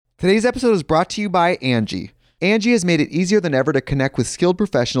Today's episode is brought to you by Angie. Angie has made it easier than ever to connect with skilled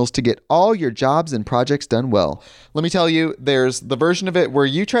professionals to get all your jobs and projects done well. Let me tell you, there's the version of it where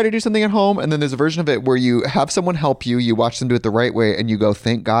you try to do something at home, and then there's a version of it where you have someone help you, you watch them do it the right way, and you go,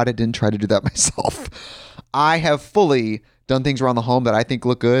 thank God I didn't try to do that myself. I have fully done things around the home that I think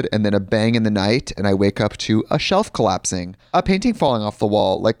look good, and then a bang in the night, and I wake up to a shelf collapsing, a painting falling off the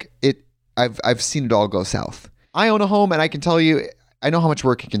wall. I've seen it all go south. I own a home, and I can tell you, I know how much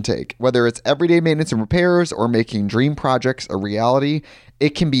work it can take. Whether it's everyday maintenance and repairs or making dream projects a reality,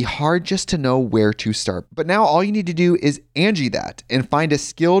 it can be hard just to know where to start. But now all you need to do is Angie that and find a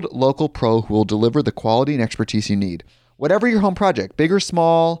skilled local pro who will deliver the quality and expertise you need. Whatever your home project, big or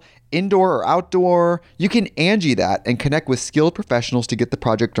small, indoor or outdoor, you can Angie that and connect with skilled professionals to get the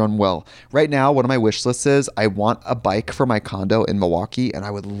project done well. Right now, one of my wish lists is I want a bike for my condo in Milwaukee, and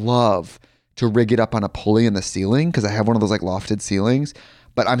I would love to rig it up on a pulley in the ceiling because I have one of those like lofted ceilings,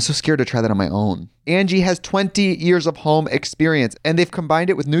 but I'm so scared to try that on my own. Angie has 20 years of home experience, and they've combined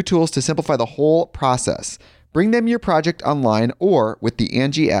it with new tools to simplify the whole process. Bring them your project online or with the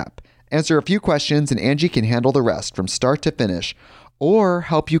Angie app. Answer a few questions and Angie can handle the rest from start to finish, or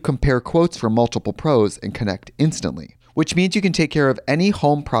help you compare quotes from multiple pros and connect instantly, which means you can take care of any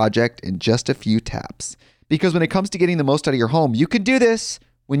home project in just a few taps. Because when it comes to getting the most out of your home, you can do this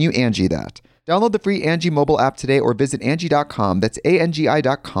when you Angie that. Download the free Angie mobile app today or visit Angie.com. That's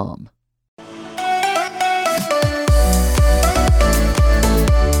ANGI.com.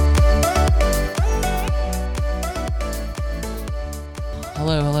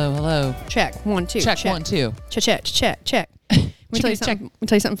 Hello. Check. 1, 2. Check. 1, 2. Check. Let me tell you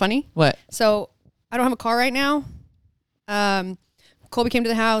something funny. What? So I don't have a car right now. Colby came to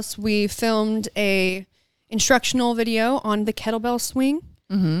the house. We filmed a instructional video on the kettlebell swing.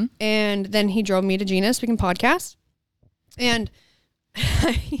 Mm-hmm. And then he drove me to Gina so we can podcast. And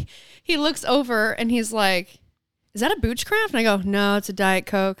he looks over and he's like, is that a Boochcraft? And I go, no, it's a Diet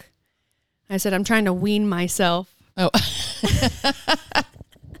Coke. I said, I'm trying to wean myself. Oh. I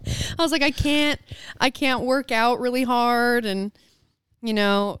was like, I can't work out really hard. And,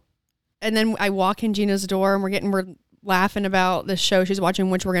 and then I walk in Gina's door and we're laughing about this show she's watching,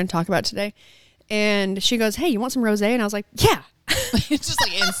 which we're going to talk about today. And she goes, hey, you want some rosé? And I was like, yeah. It's just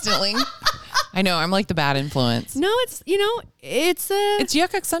like instantly. I know. I'm like the bad influence. No, it's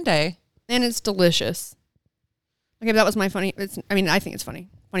Yuck Sunday. And it's delicious. Okay, but that was my funny. I think it's funny.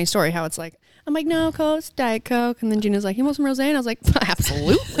 Funny story how it's like, I'm like, no, Coke, Diet Coke. And then Gina's like, you want some rosé? And I was like,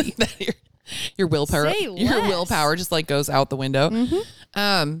 absolutely. Your willpower. Say less. Your willpower just like goes out the window.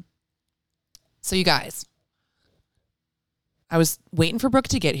 Mm-hmm. So you guys, I was waiting for Brooke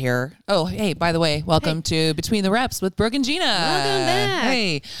to get here. Oh, hey, by the way, welcome to Between the Reps with Brooke and Gina. Welcome back.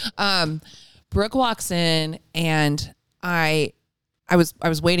 Hey, Brooke walks in and I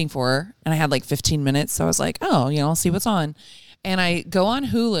was waiting for her and I had like 15 minutes. So I was like, oh, I'll see what's on. And I go on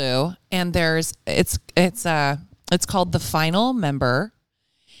Hulu and it's called The Final Member.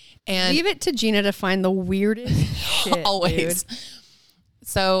 And leave it to Gina to find the weirdest shit, always. Dude.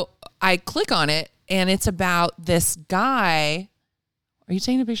 So I click on it and it's about this guy. Are you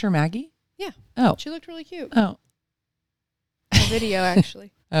taking a picture of Maggie? Yeah. Oh. She looked really cute. Oh. A video,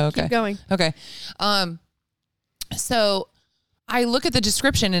 actually. Oh, okay. Keep going. Okay. So I look at the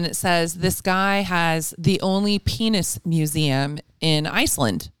description and it says this guy has the only penis museum in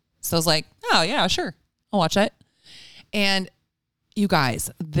Iceland. So I was like, oh yeah, sure. I'll watch that. And you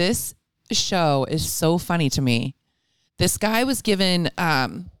guys, this show is so funny to me. This guy was given,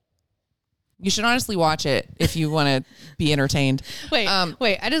 you should honestly watch it if you want to be entertained. Wait,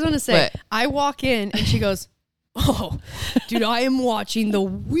 I just want to say, what? I walk in and she goes, oh, dude, I am watching the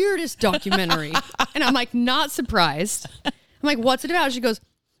weirdest documentary. And I'm like, not surprised. I'm like, what's it about? She goes,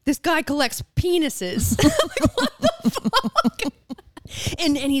 this guy collects penises. I'm like, what the fuck?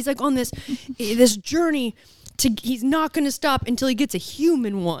 And he's like on this journey he's not going to stop until he gets a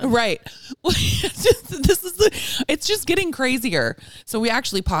human one. Right. It's just getting crazier. So we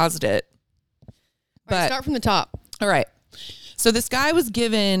actually paused it. But right, start from the top. All right. So this guy was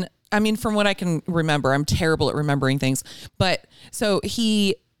given, from what I can remember, I'm terrible at remembering things, but so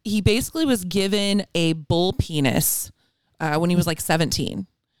he basically was given a bull penis when he was like 17.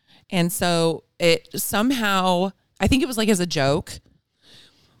 And so it somehow, I think it was like as a joke,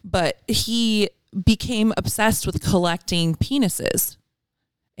 but he became obsessed with collecting penises.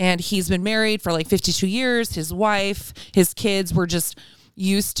 And he's been married for like 52 years. His wife, his kids were just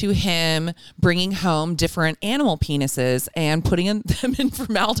used to him bringing home different animal penises and putting them in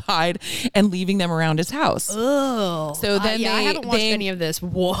formaldehyde and leaving them around his house. Oh, so then I haven't watched any of this.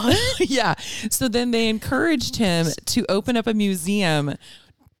 What? Yeah. So then they encouraged him to open up a museum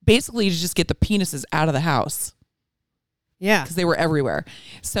basically to just get the penises out of the house. Yeah. Because they were everywhere.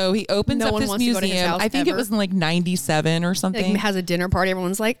 So he opens No up one this wants to go to his museum. house I think it ever. was in like 97 or something. Like has a dinner party.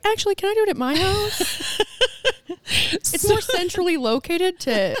 Everyone's like, actually, can I do it at my house? It's more centrally located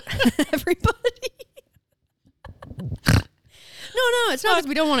to everybody. No, it's not because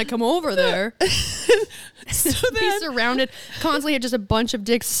we don't want to come over there. So Be then, surrounded constantly at just a bunch of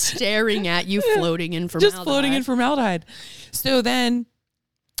dicks staring at you, floating in formaldehyde. just floating in formaldehyde. So then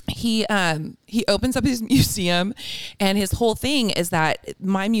he opens up his museum, and his whole thing is that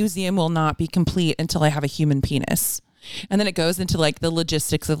my museum will not be complete until I have a human penis. And then it goes into like the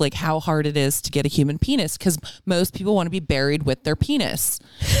logistics of like how hard it is to get a human penis, because most people want to be buried with their penis.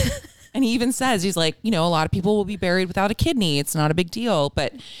 And he even says, he's like, you know, a lot of people will be buried without a kidney. It's not a big deal,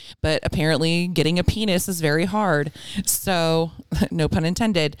 but apparently getting a penis is very hard. So no pun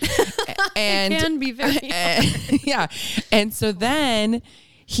intended. And It can be very hard. yeah. And so then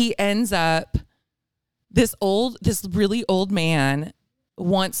he ends up, this really old man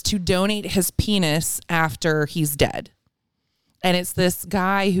wants to donate his penis after he's dead. And it's this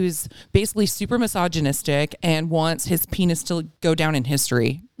guy who's basically super misogynistic and wants his penis to go down in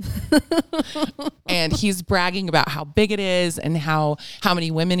history. And he's bragging about how big it is and how many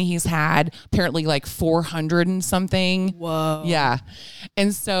women he's had, apparently like 400 and something. Whoa. Yeah.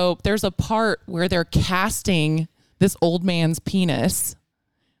 And so there's a part where they're casting this old man's penis.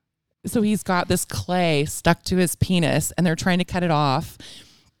 So he's got this clay stuck to his penis and they're trying to cut it off.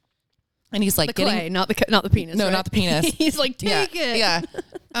 And he's like The clay, not the penis. No, right? not the penis. He's like, take it. Yeah.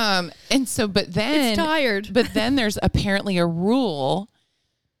 And so, but then It's tired. But then there's apparently a rule.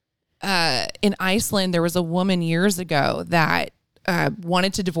 In Iceland, there was a woman years ago that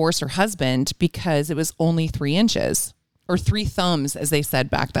wanted to divorce her husband because it was only 3 inches, or 3 thumbs, as they said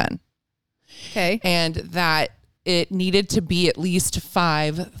back then. Okay. And that it needed to be at least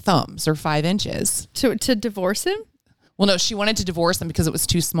 5 thumbs or 5 inches. To divorce him? Well, no, she wanted to divorce him because it was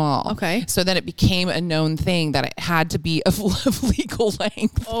too small. Okay. So then it became a known thing that it had to be of legal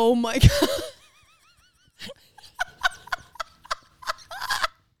length. Oh my God.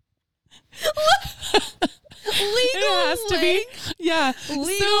 It has to be. Yeah.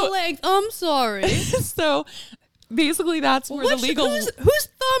 Legal length. I'm sorry. So basically that's where the legal... Whose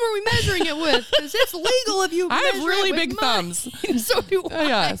thumb are we measuring it with? Because it's legal if you I have measure really it with big mine. thumbs. So do I.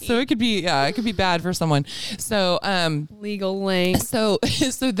 Yeah. So it could be bad for someone. So, Legal length. So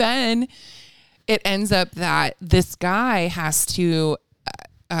then it ends up that this guy has to,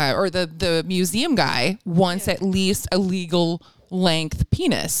 or the museum guy wants at least a legal length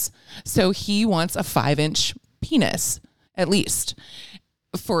penis. So he wants a 5-inch penis at least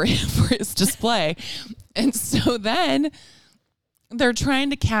for his display. And so then they're trying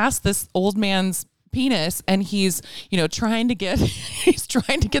to cast this old man's penis, and he's trying to get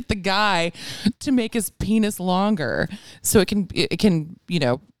the guy to make his penis longer so it can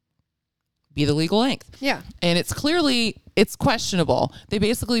be the legal length. Yeah. And it's questionable. They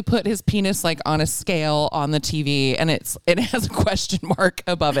basically put his penis like on a scale on the TV, and it has a question mark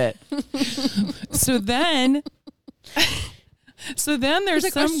above it. So then there's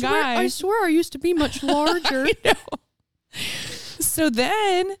He's like, some guy. I swear I used to be much larger. I know. So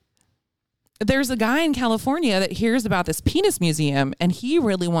then there's a guy in California that hears about this penis museum, and he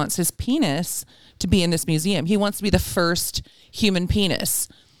really wants his penis to be in this museum. He wants to be the first human penis.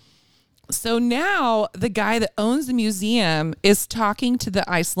 So now the guy that owns the museum is talking to the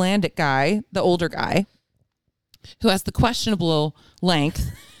Icelandic guy, the older guy, who has the questionable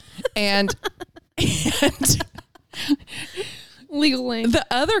length, and Legal length. the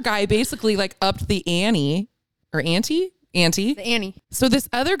other guy basically like upped the ante. The Annie. So this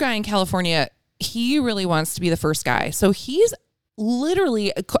other guy in California, he really wants to be the first guy. So he's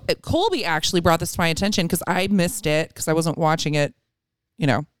literally, Colby actually brought this to my attention because I missed it because I wasn't watching it,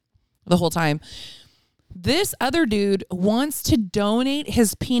 the whole time. This other dude wants to donate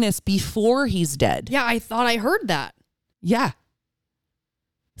his penis before he's dead. Yeah, I thought I heard that. Yeah.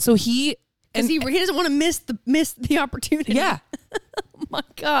 So he doesn't want to miss the opportunity. Yeah. Oh my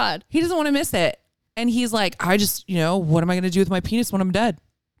God. He doesn't want to miss it. And he's like, I just, what am I going to do with my penis when I'm dead?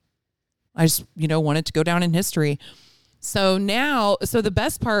 I just, want it to go down in history. So the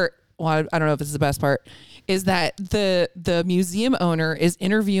best part, well, I don't know if this is the best part, is that the museum owner is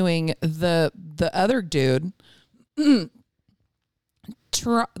interviewing the other dude,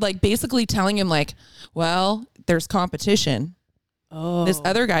 basically telling him like, well, there's competition. Oh. This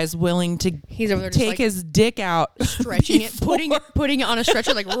other guy's willing to He's over there just take like his dick out, stretching it, putting it on a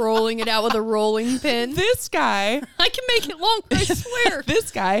stretcher, like rolling it out with a rolling pin. This guy, I can make it longer, I swear. this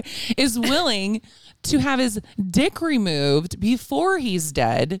guy is willing to have his dick removed before he's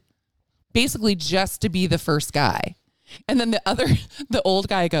dead, basically just to be the first guy. And then the old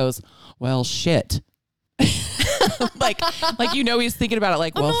guy goes, well, shit. like he's thinking about it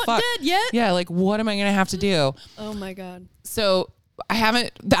like, I'm well, not fuck. dead yet. Yeah, like, what am I going to have to do? Oh my God. So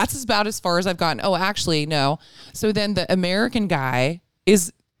that's about as far as I've gotten. Oh, actually, no. So then the American guy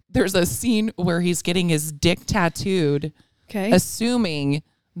there's a scene where he's getting his dick tattooed, Okay. assuming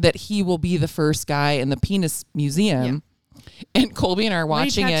that he will be the first guy in the penis museum. And Colby and I are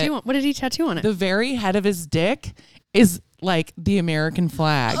watching it. What did he tattoo on it? The very head of his dick is like the American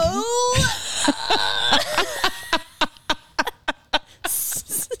flag.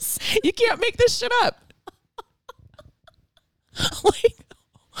 You can't make this shit up. Like,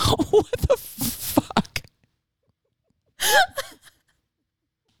 what the fuck?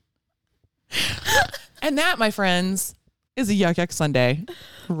 And that, my friends, is a Yuck Yuck Sunday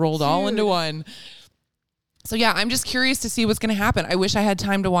rolled all into one. So yeah, I'm just curious to see what's going to happen. I wish I had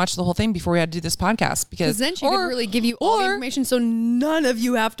time to watch the whole thing before we had to do this podcast, because then she could really give you all the information, so none of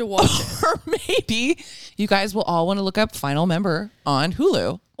you have to watch it. Or maybe you guys will all want to look up Final Member on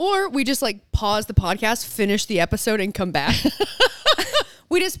Hulu. Or we just like pause the podcast, finish the episode, and come back.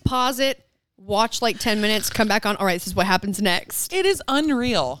 We just pause it, watch like 10 minutes, come back on. All right, this is what happens next. It is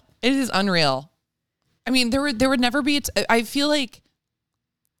unreal. It is unreal. I mean, there would never be. I feel like.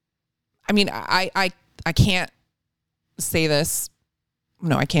 I mean, I can't say this.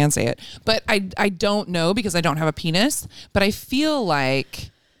 No, I can say it, but I don't know because I don't have a penis. But I feel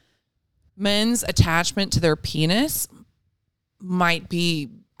like men's attachment to their penis might be.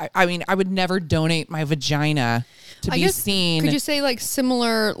 I mean, I would never donate my vagina to be seen. Could you say like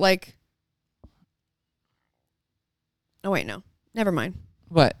similar, like? Oh wait, no, never mind.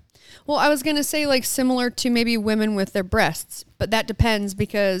 What? Well, I was gonna say like similar to maybe women with their breasts, but that depends,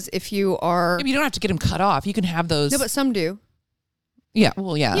 because if you are, Maybe you don't have to get them cut off. You can have those. no, but some do. Yeah.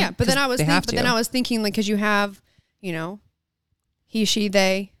 Well, yeah. Yeah, but then I was they have to. then I was thinking like, because you have, you know, he, she,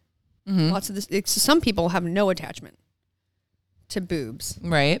 they, lots of this. Some people have no attachment to boobs,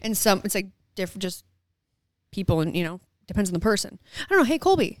 Right. and some it's like different, just people, and you know, depends on the person. I don't know. Hey,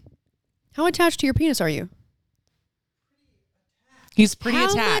 Colby, how attached to your penis are you? He's pretty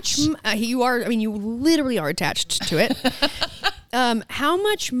How attached. much, you are. I mean, you literally are attached to it. How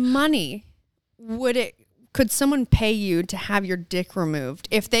much money could someone pay you to have your dick removed?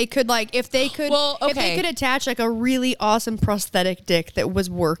 If they could if they could attach like a really awesome prosthetic dick that was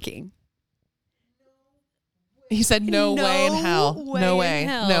working. He said, no way in hell. No way.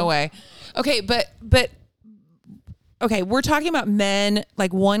 No way. Okay, but okay, we're talking about men.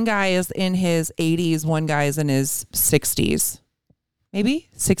 Like, one guy is in his 80s, one guy is in his 60s. Maybe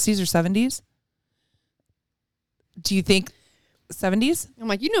 60s or 70s. Do you think 70s? I'm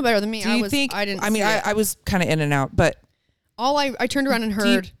like, you know better than me. Do you think? I didn't. I mean, I was kind of in and out, but I turned around and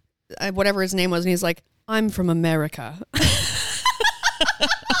heard whatever his name was, and he's like, "I'm from America."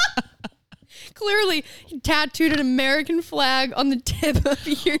 Clearly, he tattooed an American flag on the tip of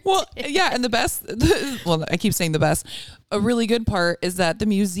your dick. Yeah, and the best, well, I keep saying the best, a really good part is that the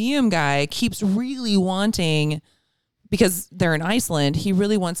museum guy keeps really wanting, because they're in Iceland, he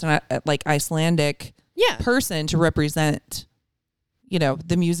really wants an Icelandic person to represent,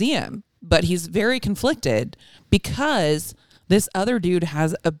 the museum. But he's very conflicted because this other dude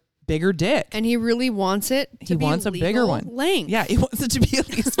has a bigger dick. And he really wants it to be wants a bigger one. length. Yeah, he wants it to be at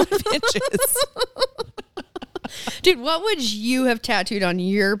least 5 inches. Dude, what would you have tattooed on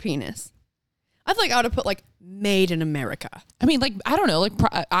your penis? I feel like I would have put "Made in America." I mean, I don't know.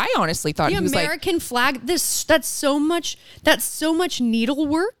 I honestly thought The he was American flag. That's so much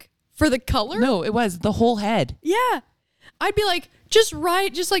needlework for the color. No, it was the whole head. Yeah, I'd be like, just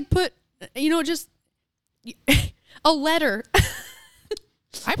put, just a letter.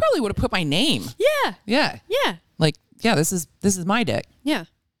 I probably would have put my name. Yeah. Yeah. Yeah. This is my dick. Yeah.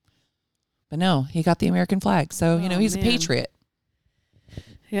 But no, he got the American flag. So, he's a patriot.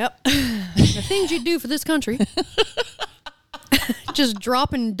 Yep. The things you do for this country. Just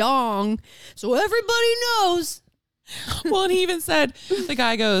dropping dong so everybody knows. Well, and he even said, the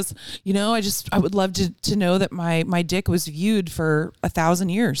guy goes, I would love to know that my dick was viewed for 1,000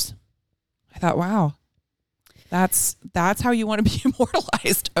 years. I thought, wow, that's how you want to be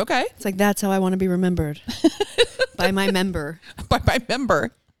immortalized. Okay. It's like, that's how I want to be remembered. By my member. By my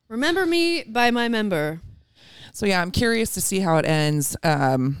member. Remember me by my member. So yeah, I'm curious to see how it ends.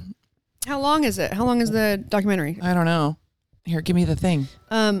 How long is it? How long is the documentary? I don't know. Here, give me the thing.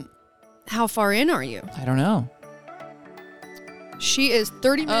 How far in are you? I don't know. She is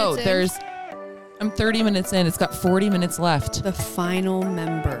 30 minutes in. I'm 30 minutes in. It's got 40 minutes left. The final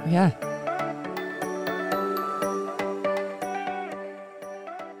member. Yeah.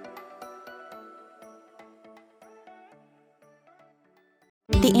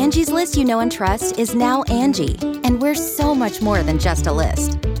 The Angie's List you know and trust is now Angie, and we're so much more than just a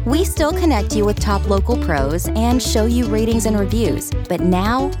list. We still connect you with top local pros and show you ratings and reviews, but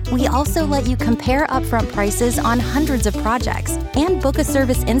now we also let you compare upfront prices on hundreds of projects and book a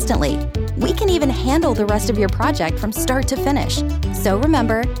service instantly. We can even handle the rest of your project from start to finish. So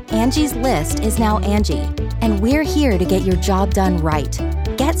remember, Angie's List is now Angie, and we're here to get your job done right.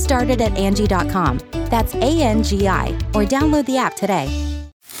 Get started at Angie.com. That's ANGI, or download the app today.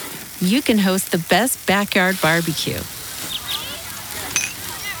 You can host the best backyard barbecue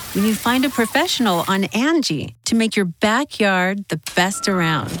when you find a professional on Angie to make your backyard the best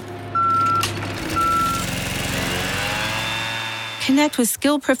around. Connect with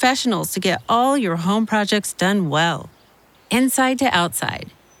skilled professionals to get all your home projects done well. Inside to outside,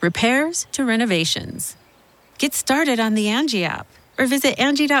 repairs to renovations. Get started on the Angie app or visit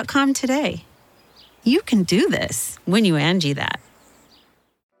Angie.com today. You can do this when you Angie that.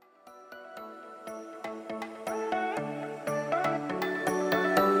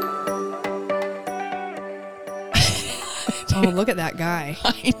 Oh, look at that guy.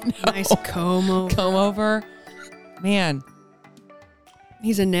 I know. Nice comb over. Comb over. Man.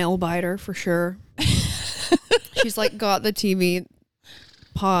 He's a nail biter for sure. She's like got the TV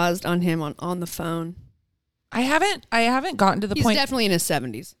paused on him on the phone. I haven't gotten to the He's point. definitely in his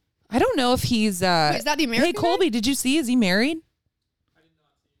 70s. I don't know if he's Wait, is that the American Hey Colby, did you see, is he married?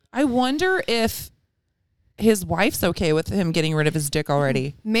 I wonder if his wife's okay with him getting rid of his dick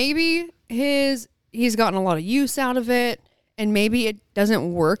already. Maybe he's gotten a lot of use out of it, and maybe it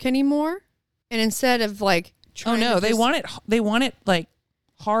doesn't work anymore. And instead of like Oh no, they want it like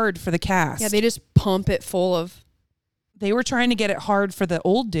hard for the cast. Yeah, they just pump it full of. They were trying to get it hard for the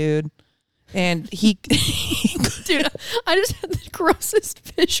old dude, and he Dude, I just had the grossest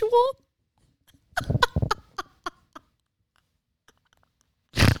visual.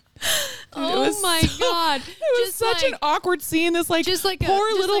 Oh my God. It was such an awkward scene. This poor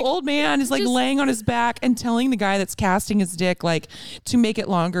little old man is like laying on his back and telling the guy that's casting his dick like to make it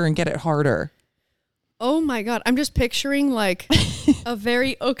longer and get it harder. Oh my God. I'm just picturing like a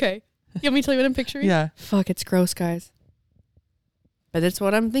very, okay. You want me to tell you what I'm picturing? Yeah. Fuck, it's gross, guys. But that's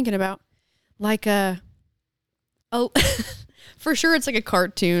what I'm thinking about. Like for sure it's like a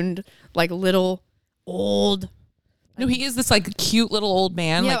cartooned, like little old. No, he is this like cute little old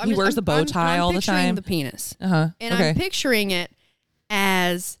man. Yeah, like he wears a bow tie all the time. The penis. Uh-huh. And okay. I'm picturing it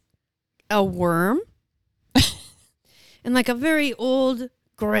as a worm. And like a very old,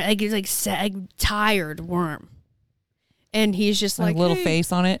 tired worm. And he's just like a little hey.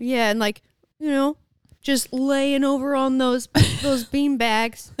 face on it. Yeah, and like, just laying over on those bean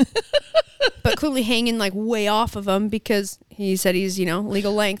bags. But clearly hanging like way off of them because he said he's,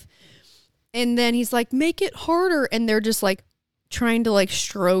 legal length. And then he's like, make it harder. And they're just like trying to like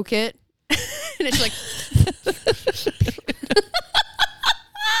stroke it. And it's like,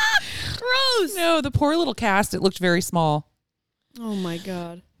 gross. No, the poor little cast, it looked very small. Oh my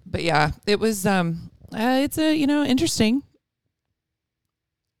God. But yeah, it was, it's interesting.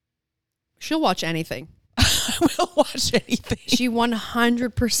 She'll watch anything. I will watch anything. She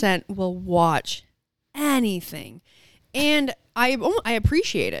 100% will watch anything. And I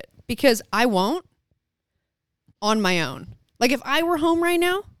appreciate it because I won't on my own. Like if I were home right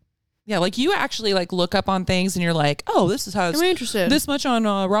now. Yeah, like you actually like look up on things and you're like, oh, this is how it's I'm interested. This much on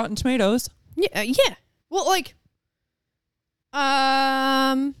Rotten Tomatoes. Yeah. Well, like,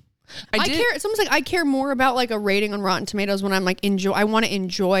 I care. It's almost like I care more about like a rating on Rotten Tomatoes when I'm like I want to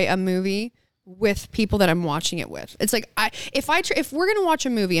enjoy a movie with people that I'm watching it with. It's like if we're gonna watch a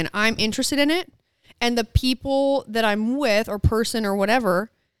movie and I'm interested in it, and the people that I'm with or person or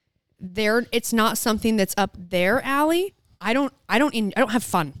whatever, it's not something that's up their alley. I don't have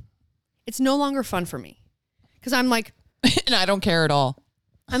fun. It's no longer fun for me because I'm like, and I don't care at all.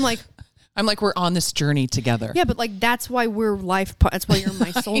 I'm like we're on this journey together. Yeah, but like that's why we're that's why you're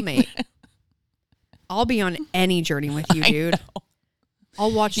my soulmate. I'll be on any journey with you, dude.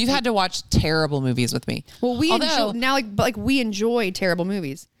 I'll watch. You've had to watch terrible movies with me. Well, we enjoy terrible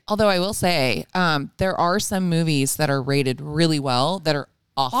movies. Although I will say, there are some movies that are rated really well that are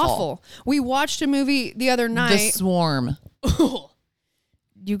awful. We watched a movie the other night. The Swarm.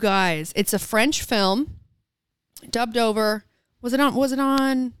 You guys, it's a French film, dubbed over. Was it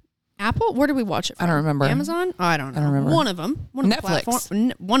on Apple? Where did we watch it from? I don't remember. Amazon? Oh, I don't know. I don't remember. One of them.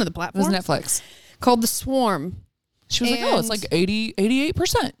 Netflix. One of the It platforms. was Netflix. Called The Swarm. She was like, oh, it's like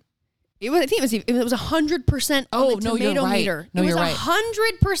 88%. I think it was 100% Oh, on the no, you're tomato right. meter. No, it was you're right.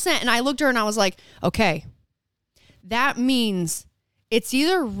 100%. And I looked at her and I was like, okay, that means it's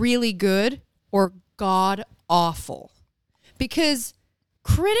either really good or god awful. Because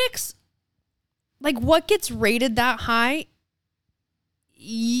critics, like what gets rated that high,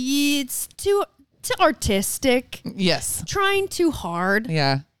 it's too artistic, Yes. trying too hard,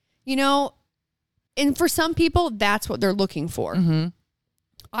 Yeah. you know? And for some people, that's what they're looking for. Mm-hmm.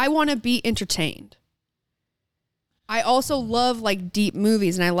 I want to be entertained. I also love like deep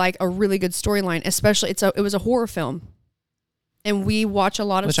movies and I like a really good storyline, especially it was a horror film. And we watch a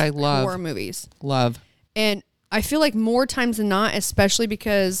lot of Which I love. horror movies. Love. And I feel like more times than not, especially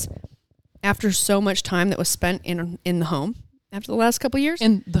because after so much time that was spent in the home after the last couple of years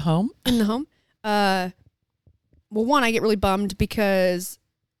In the home? well, one, I get really bummed because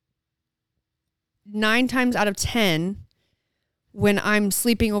 9 times out of 10 when I'm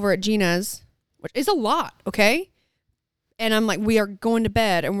sleeping over at Gina's, which is a lot, okay? And I'm like, we are going to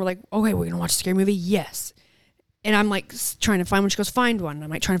bed and we're like, okay, we're going to watch a scary movie. Yes. And I'm like trying to find one. She goes, find one. And I'm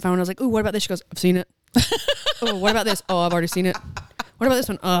like trying to find one. I was like, ooh, what about this? She goes, I've seen it. Oh, what about this? Oh, I've already seen it. What about this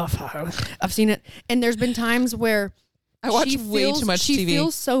one? Oh, I've seen it. And there's been times where I watch way too much she TV.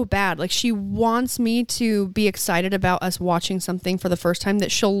 feels so bad. Like she wants me to be excited about us watching something for the first time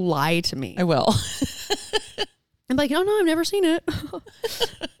that she'll lie to me. I will. I'm like, oh no, I've never seen it.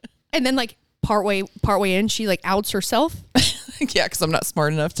 And then like partway in, she like outs herself. Yeah, because I'm not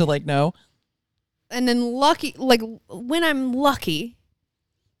smart enough to like know. And then when I'm lucky,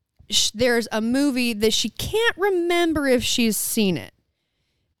 there's a movie that she can't remember if she's seen it.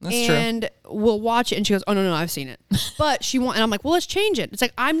 That's and we'll watch it and she goes, oh no, I've seen it. But and I'm like, well, let's change it. It's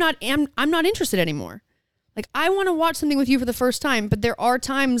like, I'm not interested anymore. Like I want to watch something with you for the first time, but there are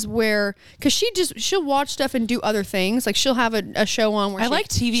times where, cause she'll watch stuff and do other things. Like she'll have a show on where I like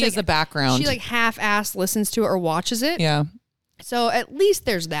TV as a background. She like half-ass listens to it or watches it. Yeah. So at least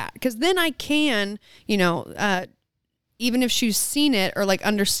there's that. Cause then I can, even if she's seen it or like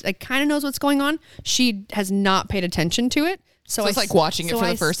kind of knows what's going on, she has not paid attention to it. So it's like watching it for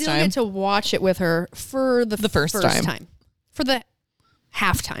the first I time. still get to watch it with her for the first time. For the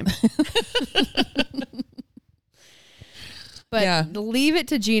halftime. But Yeah. leave it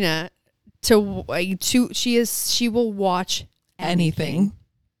to Gina she will watch anything.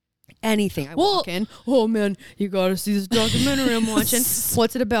 Anything. I walk in. Oh man, you gotta see this documentary I'm watching.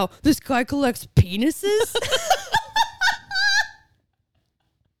 What's it about? This guy collects penises?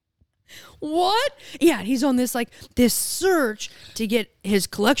 What? Yeah, and he's on this search to get his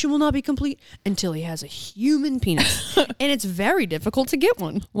collection will not be complete until he has a human penis. And it's very difficult to get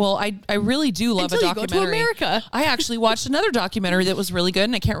one. Well, I really do love Until a you go to documentary. America. I actually watched another documentary that was really good,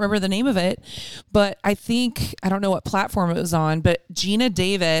 and I can't remember the name of it, but I don't know what platform it was on, but Gina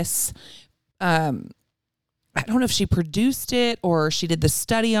Davis, I don't know if she produced it or she did the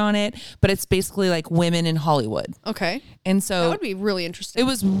study on it, but it's basically like women in Hollywood. Okay. And so That would be really interesting. it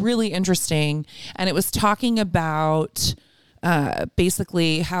was really interesting. And it was talking about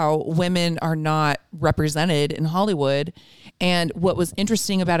basically how women are not represented in Hollywood. And what was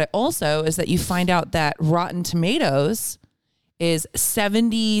interesting about it also is that you find out that Rotten Tomatoes is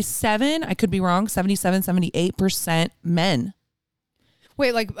 77, I could be wrong, 78% men.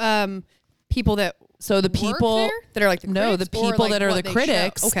 Wait, like people that So the work people there? That are like the no, the critics, or, people like, that are what the they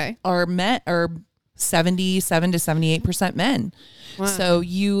critics show? Okay. are men, are 77 to 78% men. Wow. So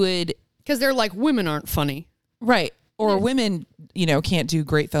you would Because they're like, women aren't funny. right. Or women, can't do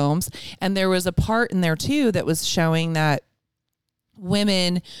great films. And there was a part in there too that was showing that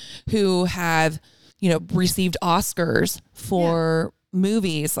women who have, received Oscars for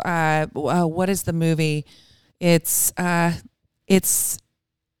movies. What is the movie? It's a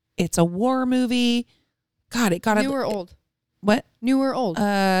war movie. God, it got New or old? What? New or old?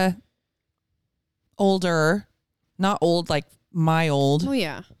 Older, not old like my old. Oh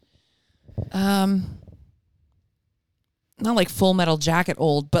yeah. Not like Full Metal Jacket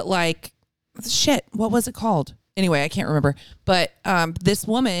old, but like shit. What was it called? Anyway, I can't remember. But this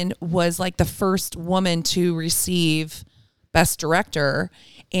woman was like the first woman to receive Best Director,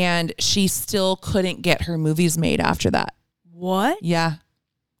 and she still couldn't get her movies made after that. What? Yeah.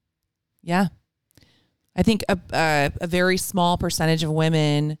 I think a very small percentage of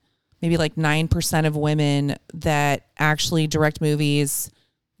women, maybe like 9% of women that actually direct movies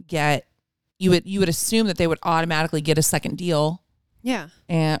you would assume that they would automatically get a second deal Yeah.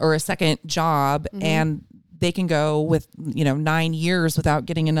 or a second job, Mm-hmm. and they can go with, 9 years without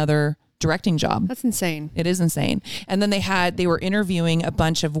getting another directing job. That's insane. It is insane. And then they were interviewing a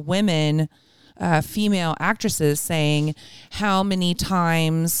bunch of women, female actresses, saying, how many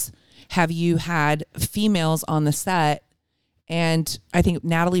times have you had females on the set? And I think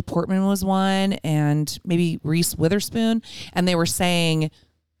Natalie Portman was one, and maybe Reese Witherspoon. And they were saying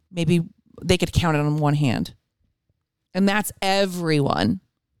maybe they could count it on one hand. And that's everyone.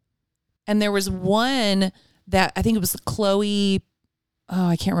 And there was one that I think it was Chloe. Oh,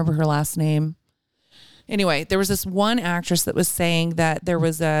 I can't remember her last name. Anyway, there was this one actress that was saying that there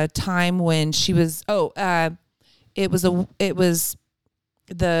was a time when she was, it was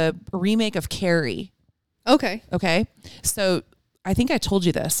the remake of Carrie. Okay. Okay. So I think I told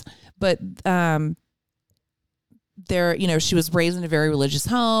you this, but, she was raised in a very religious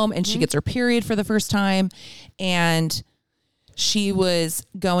home, and she gets her period for the first time, and she was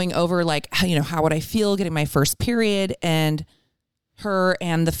going over like, how would I feel getting my first period? And her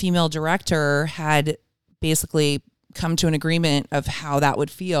and the female director had basically come to an agreement of how that would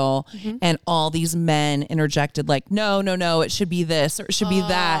feel. And all these men interjected like, no, it should be this, or it should be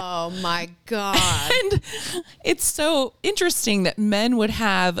that. Oh my God. And it's so interesting that men would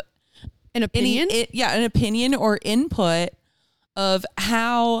have An opinion? an opinion or input of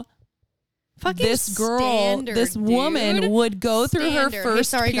how Fucking this girl, standard, this woman dude. would go through her Standard.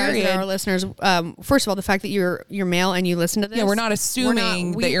 first Hey, sorry period. guys, our listeners. First of all, the fact that you're male and you listen to this. Yeah, we're not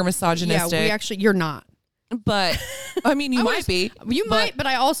assuming that you're misogynistic. Yeah, you're not. But I mean, you might be. You might, but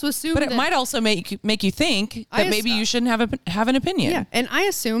I also assume But it that, might also make you think I that maybe ass- you shouldn't have an opinion. Yeah, and I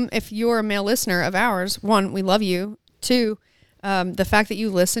assume if you're a male listener of ours, one, we love you. Two, the fact that you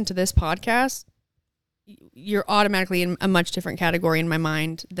listen to this podcast, you're automatically in a much different category in my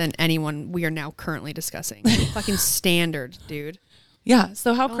mind than anyone we are now currently discussing. Fucking standard, dude. Yeah.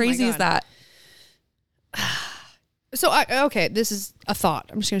 So how my crazy is God. that? So, okay, this is a thought.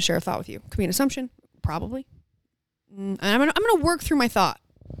 I'm just going to share a thought with you. Could be an assumption, probably. And I'm gonna work through my thought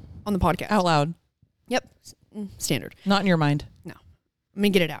on the podcast. Out loud, Yep, standard. not in your mind. No, I'm gonna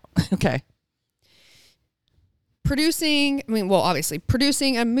get it out. Okay. Obviously,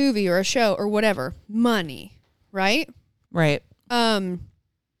 producing a movie or a show or whatever, money, right? Right. I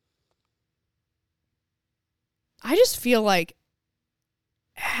just feel like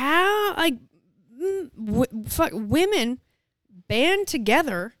women band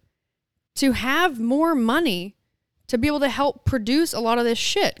together to have more money to be able to help produce a lot of this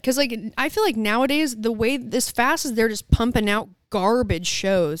shit. Because I feel like nowadays the way this fast is they're just pumping out garbage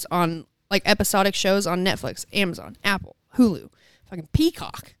shows on like episodic shows on Netflix, Amazon, Apple, Hulu, fucking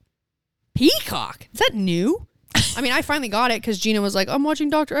Peacock. Peacock? Is that new? I mean, I finally got it because Gina was like, I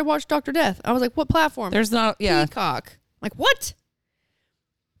watched Dr. Death. I was like, what platform? There's not. Yeah. Peacock. Like, what?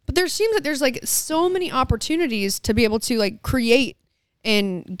 But there seems that there's like so many opportunities to be able to like create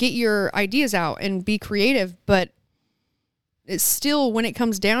and get your ideas out and be creative. But it's still, when it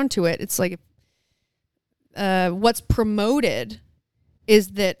comes down to it, it's like what's promoted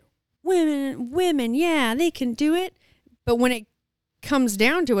is that women, yeah, they can do it. But when it comes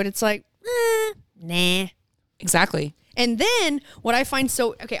down to it, it's like, nah. Exactly. And then what I find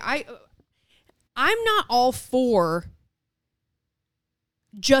I'm not all for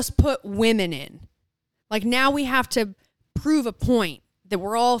just put women in. Like now we have to prove a point that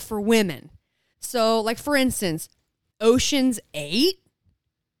we're all for women. So like for instance, Ocean's 8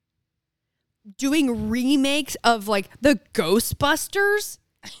 doing remakes of like the Ghostbusters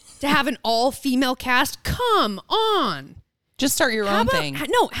to have an all-female cast. Come on. Just start your own thing.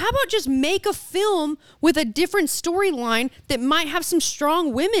 No, how about just make a film with a different storyline that might have some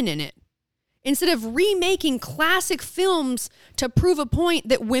strong women in it? Instead of remaking classic films to prove a point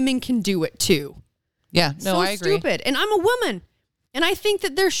that women can do it too. Yeah, no, I agree. Stupid. And I'm a woman. And I think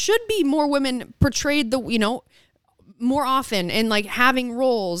that there should be more women portrayed more often and like having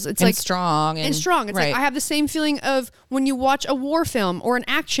roles. It's and like strong and strong. It's right. like I have the same feeling of when you watch a war film or an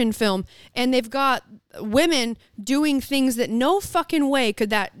action film and they've got women doing things that no fucking way could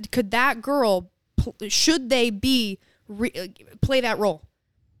that girl should they be play that role.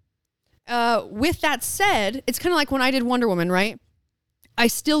 With that said, it's kind of like when I did Wonder Woman, right? I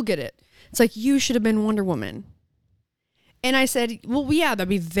still get it. It's like, you should have been Wonder Woman. And I said, well, yeah, that'd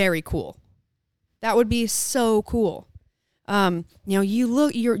be very cool. That would be so cool. You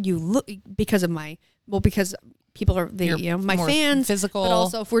look because people are my more fans, physical. but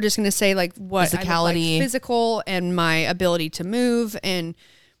also if we're just going to say like what I look like, physical and my ability to move and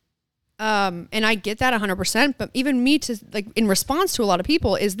I get that 100%, but even me to like in response to a lot of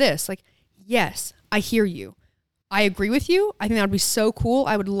people is this like, yes, I hear you. I agree with you. I think that would be so cool.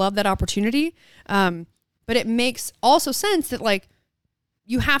 I would love that opportunity. But But it makes also sense that like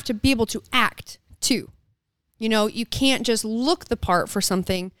you have to be able to act too. You know, you can't just look the part for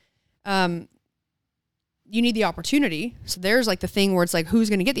something. You need the opportunity. So there's like the thing where it's like, who's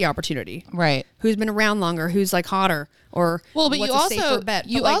going to get the opportunity? Right. Who's been around longer? Who's like hotter? Or Well, but what's you a safer also bet?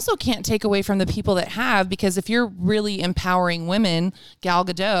 you But, like, also can't take away from the people that have, because if you're really empowering women, Gal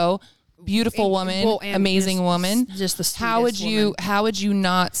Gadot, beautiful woman, well, and amazing woman, just the how would sweetest you woman. how would you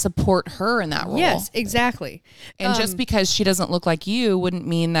not support her in that role? Yes, exactly. And just because she doesn't look like you wouldn't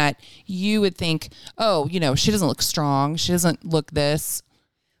mean that you would think, oh, you know, she doesn't look strong, she doesn't look this.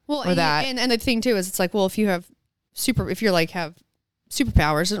 Well, or that. and the thing too is it's like, well, if you have if you're like have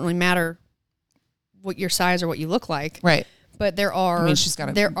superpowers, it doesn't really matter what your size or what you look like. Right. But there are, I mean, she's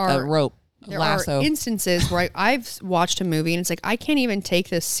got there a are rope, a there lasso. are instances where I've watched a movie and it's like, I can't even take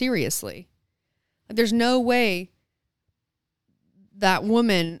this seriously. Like, there's no way that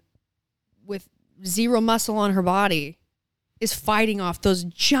woman with zero muscle on her body is fighting off those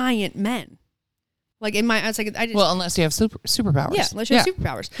giant men. Like in my, it's like, I just, Well, unless you have superpowers. yeah, unless you have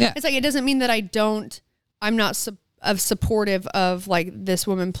superpowers. Yeah. It's like, it doesn't mean that I'm not supportive of like this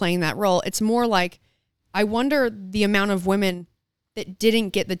woman playing that role. It's more like, I wonder the amount of women that didn't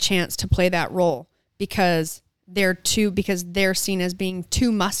get the chance to play that role because they're seen as being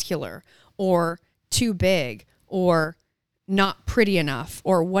too muscular or too big or not pretty enough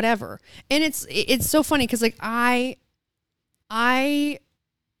or whatever. And it's so funny because like I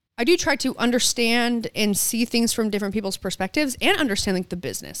do try to understand and see things from different people's perspectives and understand like the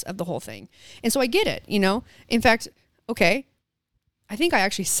business of the whole thing. And so I get it, you know? In fact, okay, I think I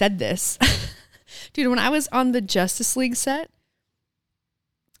actually said this. Dude, when I was on the Justice League set,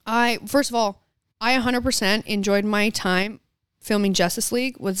 first of all, I 100% enjoyed my time filming Justice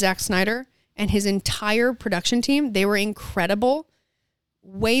League with Zack Snyder and his entire production team. They were incredible,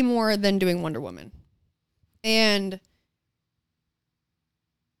 way more than doing Wonder Woman. And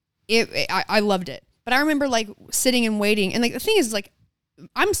I loved it. But I remember like sitting and waiting. And like the thing is like,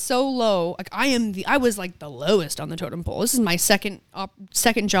 I'm so low. Like I was like the lowest on the totem pole. This is my second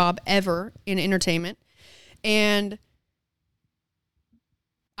job ever in entertainment. And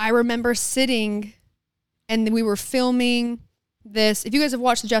I remember sitting and we were filming this. If you guys have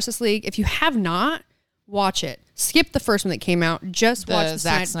watched the Justice League, if you have not, watch it. Skip the first one that came out. Just watch the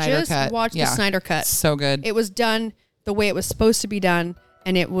Zack Snyder cut. Just watch the Snyder cut. So good. It was done the way it was supposed to be done.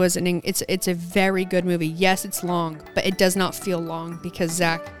 And it was it's a very good movie. Yes, it's long, but it does not feel long because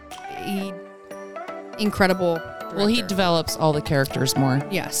Zack, incredible director. Well, he develops all the characters more.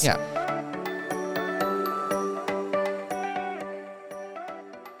 Yes. Yeah.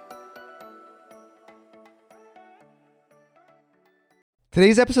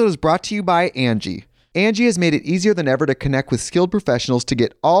 Today's episode is brought to you by Angie. Angie has made it easier than ever to connect with skilled professionals to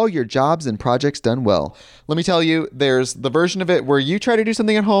get all your jobs and projects done well. Let me tell you, there's the version of it where you try to do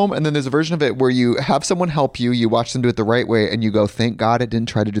something at home, and then there's a version of it where you have someone help you, you watch them do it the right way, and you go, thank God I didn't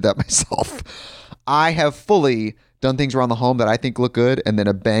try to do that myself. I have fully done things around the home that I think look good, and then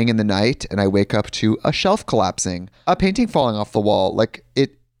a bang in the night, and I wake up to a shelf collapsing, a painting falling off the wall. Like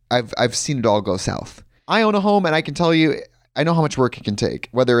I've seen it all go south. I own a home, and I can tell you, I know how much work it can take.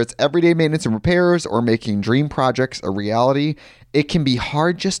 Whether it's everyday maintenance and repairs or making dream projects a reality, it can be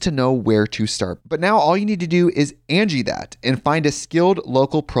hard just to know where to start. But now all you need to do is Angie that and find a skilled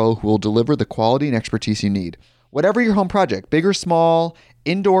local pro who will deliver the quality and expertise you need. Whatever your home project, big or small,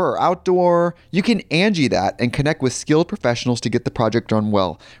 indoor or outdoor, you can Angie that and connect with skilled professionals to get the project done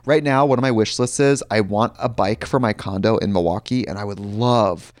well. Right now, one of my wish lists is I want a bike for my condo in Milwaukee, and I would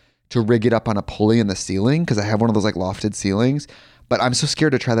love to rig it up on a pulley in the ceiling because I have one of those like lofted ceilings, but I'm so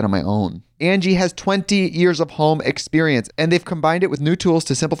scared to try that on my own. Angie has 20 years of home experience, and they've combined it with new tools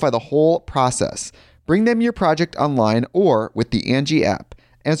to simplify the whole process. Bring them your project online or with the Angie app.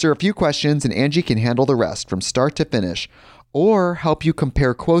 Answer a few questions and Angie can handle the rest from start to finish, or help you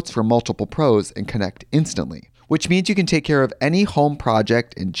compare quotes from multiple pros and connect instantly, which means you can take care of any home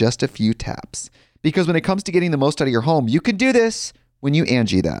project in just a few taps. Because when it comes to getting the most out of your home, you can do this when you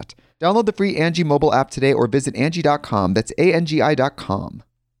Angie that. Download the free Angie mobile app today or visit Angie.com. That's ANGI.com.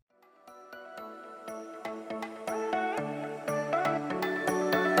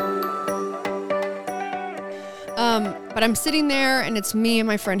 But I'm sitting there and it's me and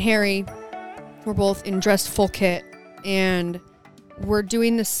my friend Harry. We're both in dressed full kit and we're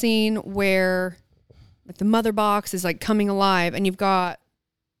doing the scene where like the mother box is like coming alive and you've got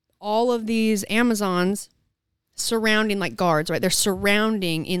all of these Amazons surrounding like guards, right? They're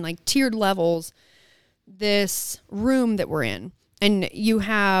surrounding in like tiered levels this room that we're in. And you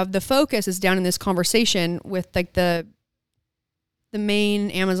have the focus is down in this conversation with like the main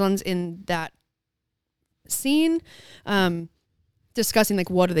Amazons in that scene, discussing like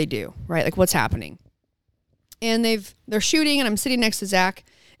what do they do, right? Like what's happening. And they're shooting, and I'm sitting next to Zach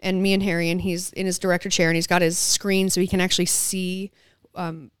and me and Harry, and he's in his director chair, and he's got his screen so he can actually see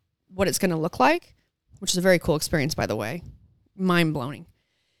what it's going to look like, which is a very cool experience, by the way. Mind blowing.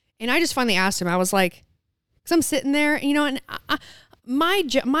 And I just finally asked him, I was like, because I'm sitting there, you know, and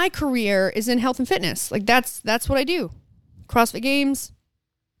my career is in health and fitness. Like that's what I do. CrossFit Games,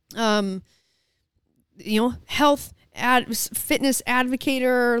 you know, fitness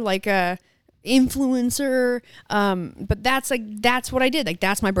advocator, like a influencer. But that's what I did. Like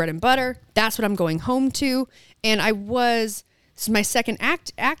that's my bread and butter. That's what I'm going home to. And this is my second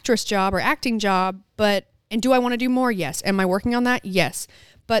actress job or acting job, and do I want to do more? Yes. Am I working on that? Yes.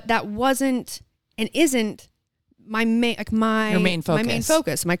 But that wasn't and isn't my main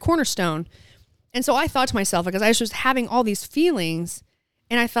focus, my cornerstone. And so I thought to myself, because I was just having all these feelings,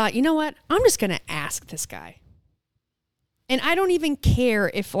 and I thought, you know what? I'm just going to ask this guy. And I don't even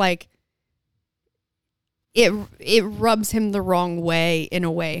care if like it rubs him the wrong way in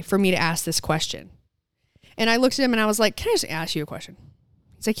a way for me to ask this question. And I looked at him and I was like, can I just ask you a question?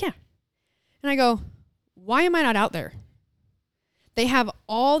 He's like, yeah. And I go, why am I not out there? They have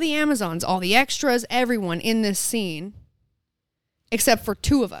all the Amazons, all the extras, everyone in this scene, except for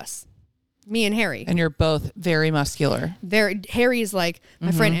two of us, me and Harry. And you're both very muscular. Harry is like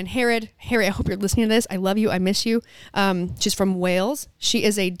my friend. And Harry, I hope you're listening to this. I love you. I miss you. She's from Wales. She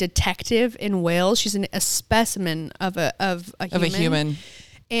is a detective in Wales. She's a specimen of a human.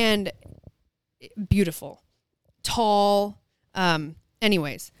 And beautiful, tall.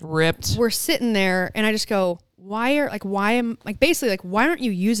 Anyways, ripped. We're sitting there, and I just go, why aren't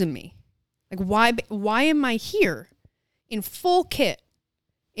you using me? Like, why am I here in full kit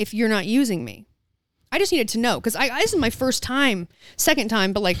if you're not using me? I just needed to know, because this is my second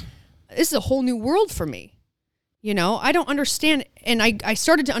time, but like, this is a whole new world for me. You know, I don't understand. And I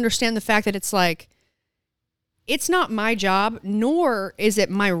started to understand the fact that it's like, it's not my job, nor is it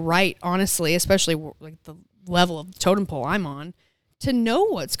my right, honestly, especially like the level of totem pole I'm on, to know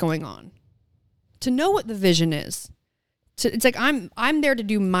what's going on, to know what the vision is. It's like I'm there to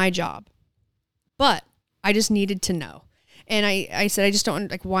do my job, but I just needed to know. And I said, I just don't,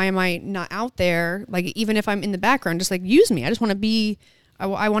 like, why am I not out there? Like, even if I'm in the background, just like use me. I just want to be,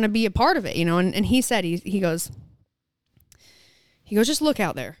 I want to be a part of it, you know? And he said, he goes, just look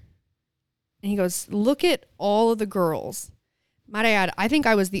out there. And he goes, look at all of the girls. Might I add, I think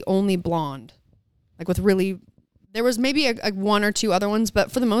I was the only blonde, like with really, there was maybe a one or two other ones,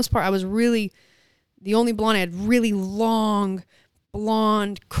 but for the most part, I was really the only blonde. I had really long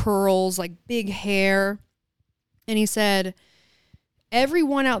blonde curls, like big hair. And he said,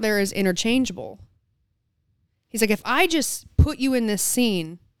 everyone out there is interchangeable. He's like, if I just put you in this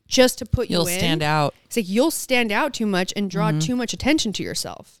scene just to put you in, you'll stand out. He's like, you'll stand out too much and draw too much attention to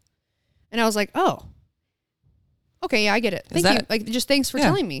yourself. And I was like, oh, okay, yeah, I get it. Thank you. Like, just thanks for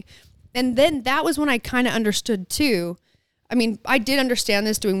telling me. And then that was when I kind of understood too. I mean, I did understand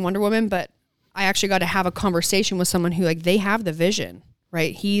this doing Wonder Woman, but I actually got to have a conversation with someone who, like, they have the vision,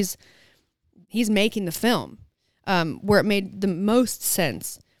 right? He's making the film, where it made the most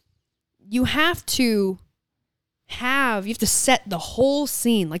sense. You have to set the whole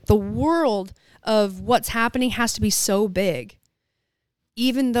scene. Like, the world of what's happening has to be so big,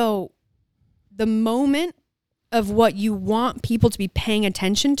 even though the moment of what you want people to be paying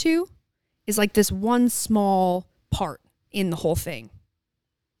attention to is like this one small part in the whole thing.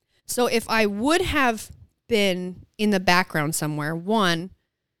 So if I would have been in the background somewhere, one,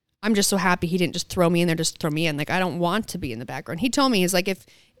 I'm just so happy he didn't just throw me in there, just throw me in. Like, I don't want to be in the background. He told me, he's like, if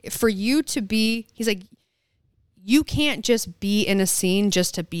for you to be, he's like, you can't just be in a scene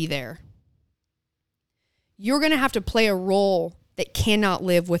just to be there. You're going to have to play a role that cannot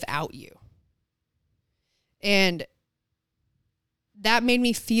live without you. And that made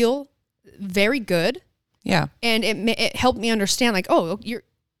me feel very good. Yeah. And it helped me understand, like, oh,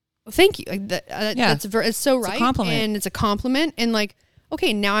 thank you. Like it's so right. It's a compliment. And it's a compliment. And like,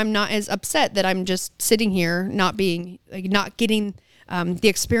 okay, now I'm not as upset that I'm just sitting here, not getting the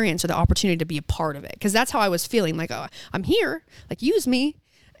experience or the opportunity to be a part of it. Cause that's how I was feeling, like, oh, I'm here, like, use me.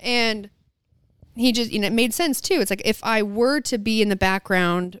 And he just, it made sense too. It's like, if I were to be in the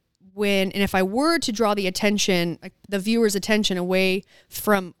background and if I were to draw the attention, like the viewer's attention away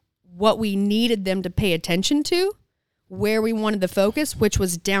from what we needed them to pay attention to, where we wanted the focus, which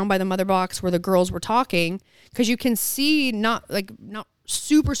was down by the mother box where the girls were talking, because you can see not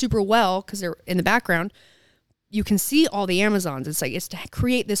super, super well because they're in the background. You can see all the Amazons. It's like, it's to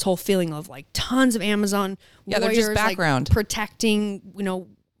create this whole feeling of like tons of Amazon warriors, they're just background, like, protecting,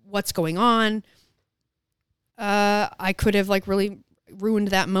 what's going on. I could have like really ruined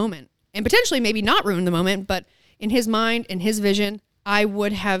that moment, and potentially maybe not ruined the moment, but in his mind, in his vision, I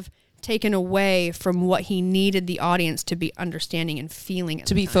would have taken away from what he needed the audience to be understanding and feeling at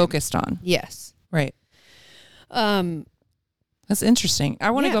To the be time. focused on. Yes. Right. Um. That's interesting. I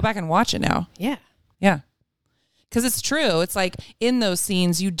want to Yeah. go back and watch it now. Yeah. Yeah. Because it's true. It's like in those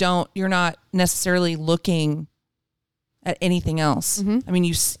scenes, you're not necessarily looking at anything else. Mhm. I mean,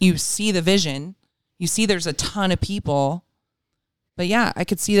 you see the vision, you see there's a ton of people, but yeah, I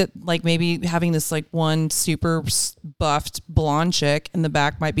could see that like maybe having this like one super buffed blonde chick in the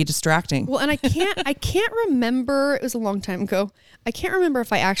back might be distracting. Well, and I can't remember. It was a long time ago. I can't remember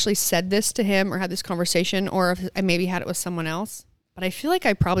if I actually said this to him or had this conversation, or if I maybe had it with someone else. But I feel like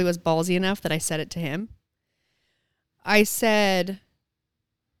I probably was ballsy enough that I said it to him. I said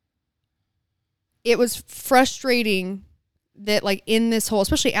it was frustrating that like in this whole,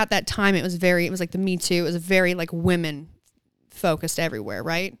 especially at that time, it was like the Me Too. It was very like women focused everywhere,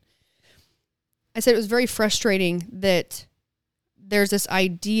 right? I said it was very frustrating that there's this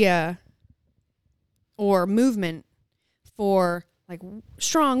idea or movement for like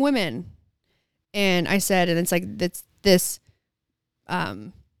strong women. And I said, and it's like this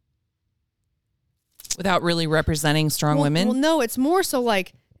Without really representing strong women. Well, no, it's more so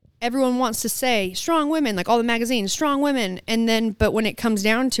like everyone wants to say strong women, like all the magazines, strong women. And then, but when it comes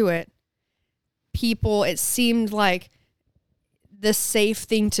down to it, it seemed like the safe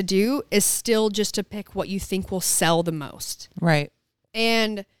thing to do is still just to pick what you think will sell the most. Right.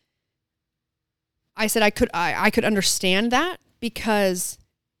 And I said I could understand that because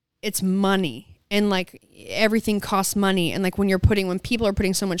it's money. And like everything costs money. And like when people are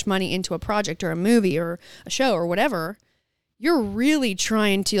putting so much money into a project or a movie or a show or whatever, you're really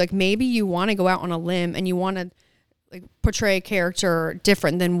trying to like, maybe you want to go out on a limb and you want to like portray a character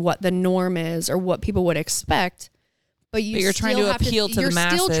different than what the norm is or what people would expect. But you're trying to appeal to the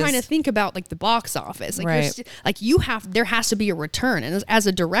masses. You're still trying to think about like the box office. Like, right. There has to be a return. And as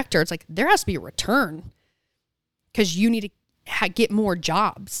a director, it's like, there has to be a return because you need to get more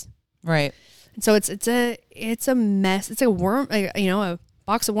jobs. Right. And so it's a mess. It's a worm, a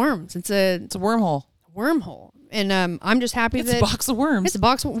box of worms. It's a wormhole. Wormhole. And I'm just happy It's a box of worms. It's a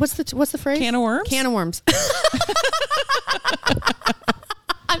box. What's the phrase? Can of worms. Can of worms.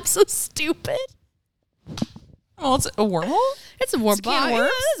 I'm so stupid. Well, it's a wormhole. It's a worm. It's a can of worms?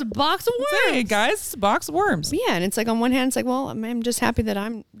 Yeah, it's a box of worms. Hey guys, it's a box of worms. Yeah, and it's like on one hand, it's like, well, I'm just happy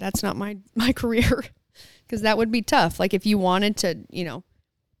that that's not my career, because that would be tough. Like if you wanted to,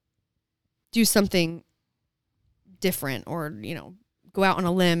 do something different or, go out on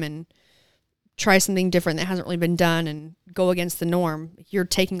a limb and try something different that hasn't really been done and go against the norm, you're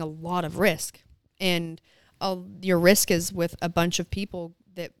taking a lot of risk. And your risk is with a bunch of people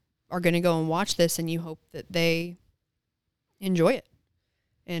that are going to go and watch this, and you hope that they enjoy it.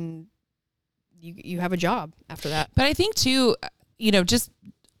 And you have a job after that. But I think too, just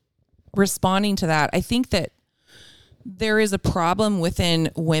responding to that, I think that there is a problem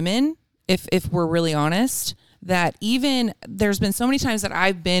within women, if we're really honest, that even there's been so many times that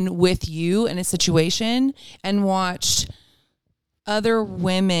I've been with you in a situation and watched other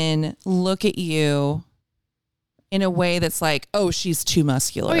women look at you in a way that's like, oh, she's too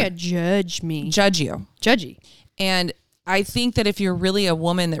muscular. Oh yeah, judge me. Judge you. Judgy. And I think that if you're really a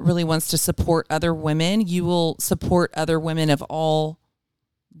woman that really wants to support other women, you will support other women of all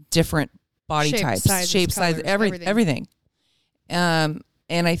different body types, shape, size, everything. And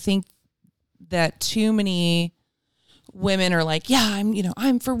I think that too many women are like, yeah,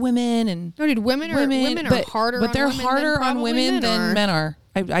 I'm for women, and no, dude, women are harder, but they're harder on women than men are.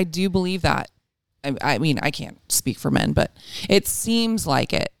 I do believe that. I mean, I can't speak for men, but it seems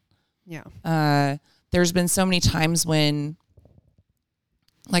like it. Yeah. There's been so many times when,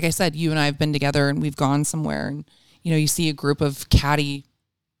 like I said, you and I have been together and we've gone somewhere, and you see a group of catty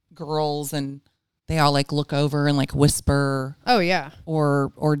girls and they all like look over and like whisper. Oh yeah.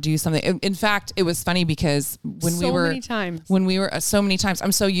 Or do something. In fact, it was funny because when so many times, so many times,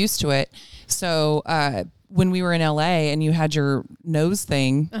 I'm so used to it. So, when we were in LA and you had your nose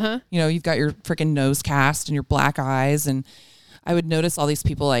thing, you've got your freaking nose cast and your black eyes. And I would notice all these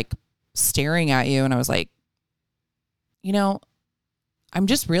people like staring at you. And I was like, I'm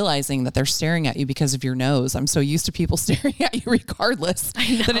just realizing that they're staring at you because of your nose. I'm so used to people staring at you regardless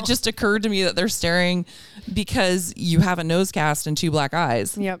that it just occurred to me that they're staring because you have a nose cast and two black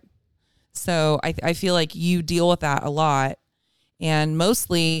eyes. Yep. So I feel like you deal with that a lot, and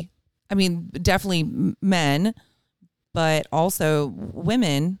mostly, I mean, definitely men, but also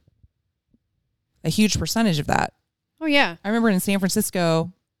women, a huge percentage of that. Oh yeah. I remember in San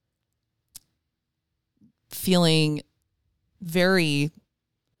Francisco, feeling very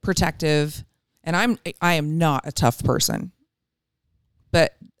protective, and I am not a tough person,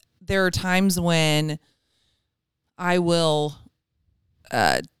 but there are times when I will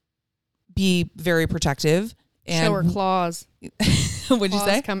be very protective and Show her claws. What'd you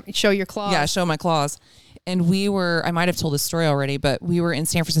say? Show your claws. Yeah, show my claws. And I might have told this story already, but we were in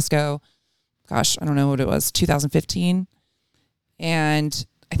San Francisco. Gosh, I don't know what it was, 2015. And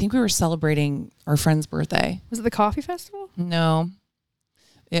I think we were celebrating our friend's birthday. Was it the coffee festival? No,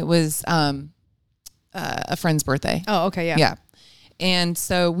 it was a friend's birthday. Oh, okay, yeah. Yeah. And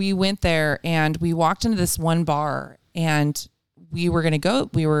so we went there and we walked into this one bar and we were going to go.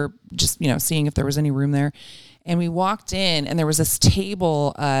 We were just, seeing if there was any room there. And we walked in and there was this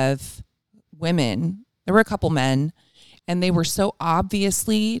table of women. There were a couple men and they were so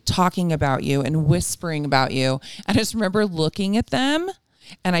obviously talking about you and whispering about you. And I just remember looking at them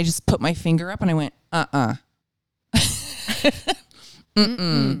and I just put my finger up and I went,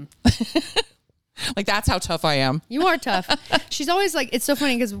 Mm-mm. Like, that's how tough I am. You are tough. She's always like, it's so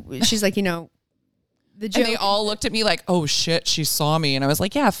funny because she's like, the joke. And they all looked at me like, oh shit, she saw me. And I was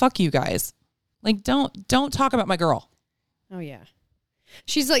like, yeah, fuck you guys. Like, don't talk about my girl. Oh yeah.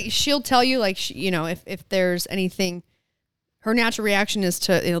 She's like, she'll tell you like, if there's anything, her natural reaction is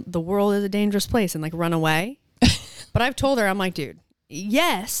to, the world is a dangerous place and like run away. But I've told her, I'm like, dude,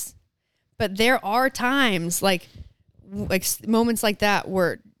 yes, but there are times like moments like that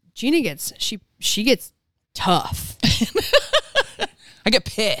where Gina gets, she gets tough. I get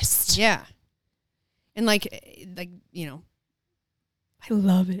pissed. Yeah. And I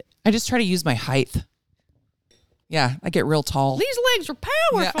love it. I just try to use my height. Yeah, I get real tall. These legs are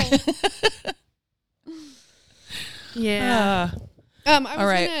powerful. Yeah.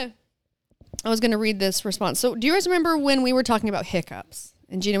 I was gonna read this response. So do you guys remember when we were talking about hiccups?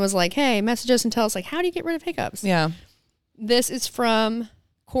 And Gina was like, hey, message us and tell us, like, how do you get rid of hiccups? Yeah. This is from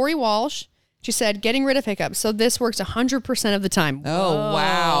Corey Walsh. She said, getting rid of hiccups. So this works 100% of the time. Oh, Whoa.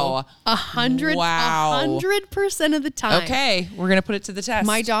 wow. 100% of the time. Okay, we're going to put it to the test.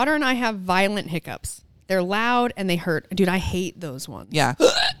 My daughter and I have violent hiccups. They're loud and they hurt. Dude, I hate those ones. Yeah.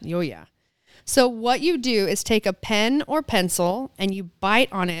 Oh, yeah. So what you do is take a pen or pencil and you bite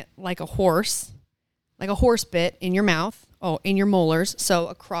on it like a horse bit in your mouth. Oh, in your molars. So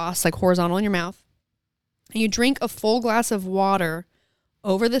across, like horizontal in your mouth. And you drink a full glass of water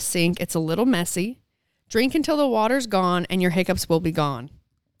over the sink. It's a little messy. Drink until the water's gone and your hiccups will be gone.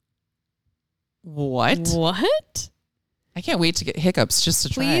 What? I can't wait to get hiccups just to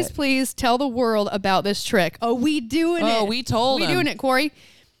try it. Please tell the world about this trick. Oh, we doing it. Oh, we told them. We doing it, Corey.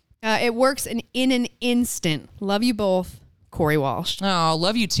 It works in an instant. Love you both, Corey Walsh. Oh,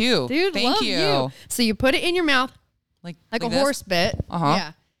 love you too. Dude, Thank love you. So you put it in your mouth like a this? horse bit. Uh-huh.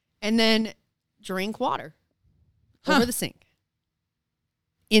 Yeah. And then drink water over the sink.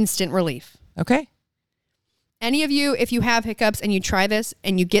 Instant relief. Okay. Any of you, if you have hiccups and you try this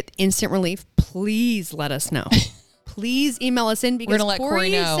and you get instant relief, please let us know. Please email us in because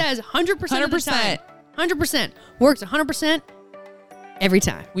Corey know. Says 100% of the time. 100%. Works 100% every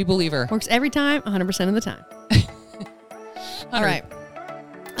time. We believe her. Works every time, 100% of the time. All right.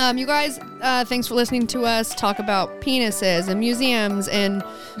 You guys, thanks for listening to us talk about penises and museums and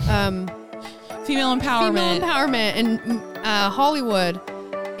female empowerment and Hollywood.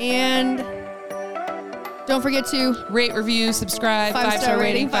 And don't forget to rate, review, subscribe, 5-star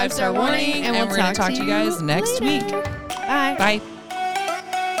rating, 5-star warning. And we're going to talk to you guys next week. Bye. Bye.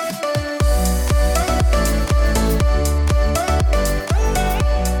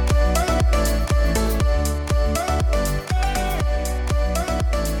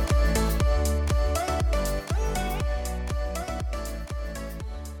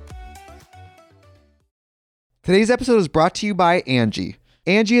 Today's episode is brought to you by Angie.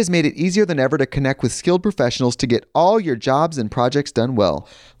 Angie has made it easier than ever to connect with skilled professionals to get all your jobs and projects done well.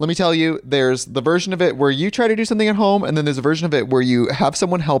 Let me tell you, there's the version of it where you try to do something at home, and then there's a version of it where you have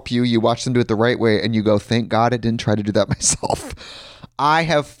someone help you, you watch them do it the right way, and you go, thank God I didn't try to do that myself. I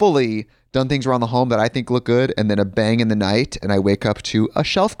have fully done things around the home that I think look good, and then a bang in the night, and I wake up to a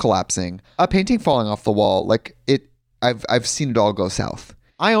shelf collapsing, a painting falling off the wall. I've seen it all go south.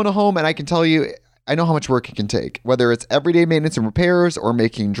 I own a home, and I can tell you, I know how much work it can take. Whether it's everyday maintenance and repairs or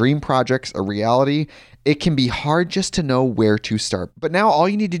making dream projects a reality, it can be hard just to know where to start. But now all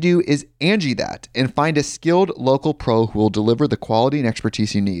you need to do is Angie that and find a skilled local pro who will deliver the quality and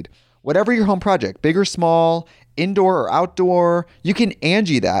expertise you need. Whatever your home project, big or small, indoor or outdoor, you can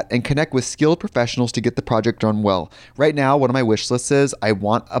Angie that and connect with skilled professionals to get the project done well. Right now, one of my wish lists is I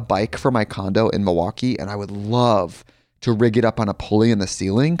want a bike for my condo in Milwaukee, and I would love to rig it up on a pulley in the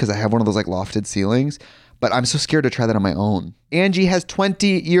ceiling because I have one of those like lofted ceilings. but I'm so scared to try that on my own. Angie has 20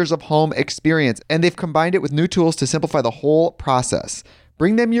 years of home experience, and they've combined it with new tools to simplify the whole process.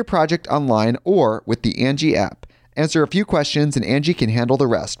 Bring them your project online or with the Angie app. Answer a few questions and Angie can handle the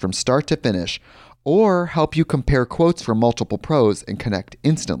rest from start to finish, or help you compare quotes from multiple pros and connect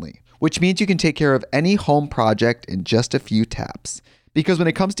instantly, which means you can take care of any home project in just a few taps. Because when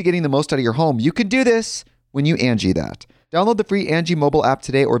it comes to getting the most out of your home, you can do this when you Angie that. Download the free Angie mobile app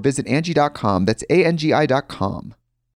today or visit Angie.com. That's ANGI.com.